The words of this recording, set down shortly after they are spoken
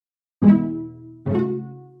Our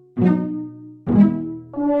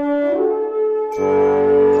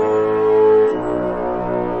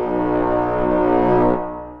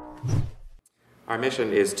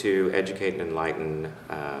mission is to educate and enlighten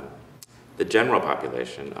the general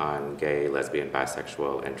population on gay, lesbian,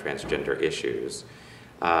 bisexual, and transgender issues.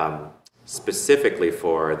 Specifically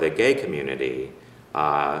for the gay community,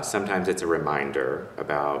 sometimes it's a reminder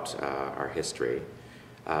about our history.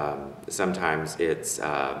 Sometimes it's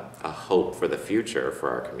a hope for the future for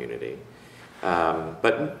our community.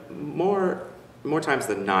 But more times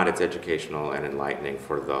than not, it's educational and enlightening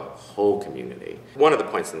for the whole community. One of the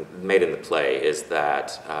points made in the play is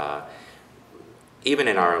that even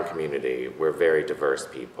in our own community, we're very diverse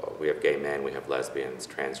people. We have gay men, we have lesbians,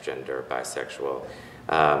 transgender, bisexual.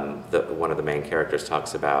 One of the main characters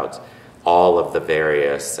talks about all of the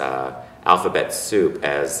various alphabet soup,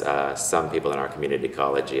 as some people in our community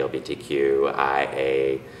call it, GLBTQ,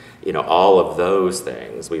 IA, you know, all of those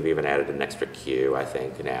things. We've even added an extra Q, I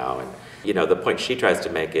think, now. And, you know, the point she tries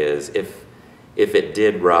to make is if it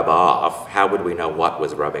did rub off, how would we know what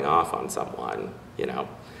was rubbing off on someone, you know?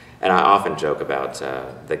 And I often joke about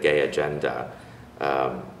the gay agenda.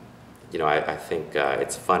 You know, I think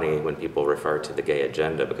it's funny when people refer to the gay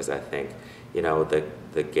agenda, because I think, you know,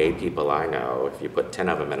 the gay people I know, if you put 10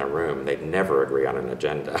 of them in a room, they'd never agree on an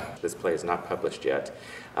agenda. This play is not published yet.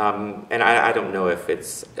 And I don't know if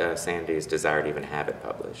it's Sandy's desire to even have it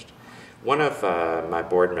published. One of my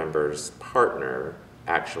board members' partner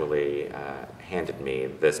actually handed me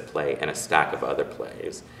this play and a stack of other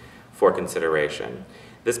plays for consideration.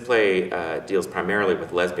 This play deals primarily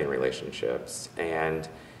with lesbian relationships, and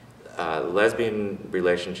lesbian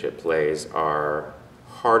relationship plays are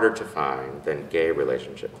harder to find than gay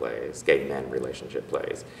relationship plays, gay men relationship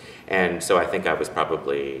plays. And so I think I was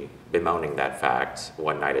probably bemoaning that fact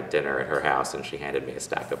one night at dinner at her house, and she handed me a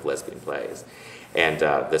stack of lesbian plays. And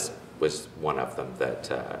this was one of them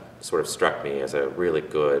that sort of struck me as a really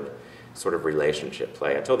good sort of relationship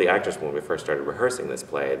play. I told the actors when we first started rehearsing this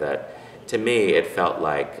play that to me it felt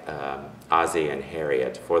like Ozzie and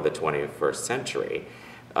Harriet for the 21st century.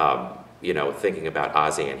 You know, thinking about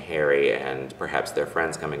Ozzie and Harry and perhaps their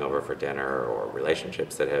friends coming over for dinner, or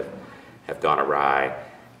relationships that have gone awry.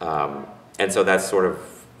 And so that's sort of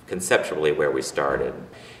conceptually where we started.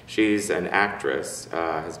 She's an actress,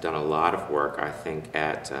 has done a lot of work, I think,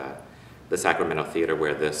 at the Sacramento Theater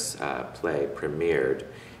where this play premiered.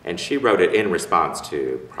 And she wrote it in response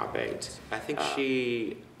to Prop 8. I think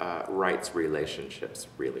she writes relationships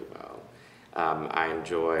really well. I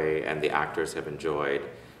enjoy, and the actors have enjoyed,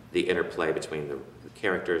 the interplay between the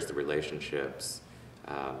characters, the relationships,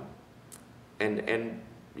 and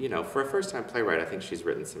you know, for a first-time playwright, I think she's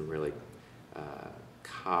written some really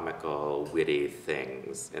comical, witty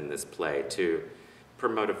things in this play to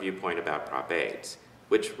promote a viewpoint about Prop 8,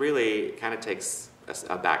 which really kind of takes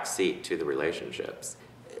a back seat to the relationships.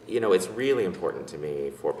 You know, it's really important to me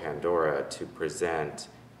for Pandora to present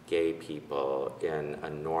gay people in a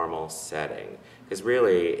normal setting. Because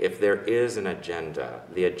really, if there is an agenda,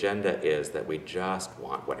 the agenda is that we just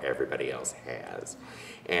want what everybody else has.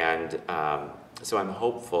 And so I'm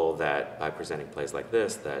hopeful that by presenting plays like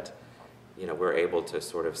this, that, you know, we're able to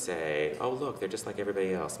sort of say, oh, look, they're just like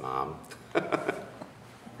everybody else, Mom.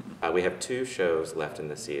 We have 2 shows left in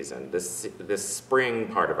the season. This spring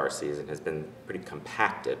part of our season has been pretty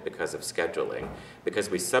compacted because of scheduling. Because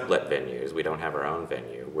we sublet venues, we don't have our own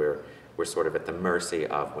venue. We're sort of at the mercy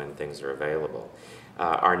of when things are available.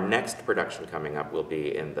 Our next production coming up will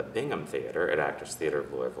be in the Bingham Theater at Actors Theater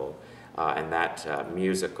of Louisville, and that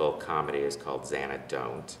musical comedy is called Xana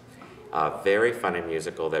Don't. A very funny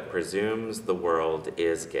musical that presumes the world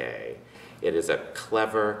is gay. It is a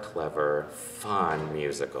clever, clever, fun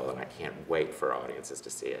musical, and I can't wait for audiences to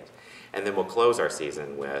see it. And then we'll close our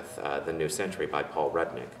season with The New Century by Paul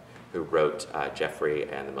Rudnick, who wrote Jeffrey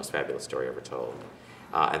and the Most Fabulous Story Ever Told.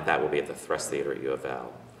 And that will be at the Thrust Theater at U of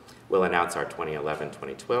L. We'll announce our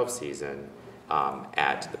 2011-2012 season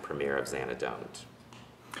at the premiere of Xana Don't.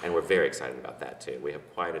 And we're very excited about that, too. We have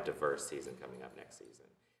quite a diverse season coming up next season.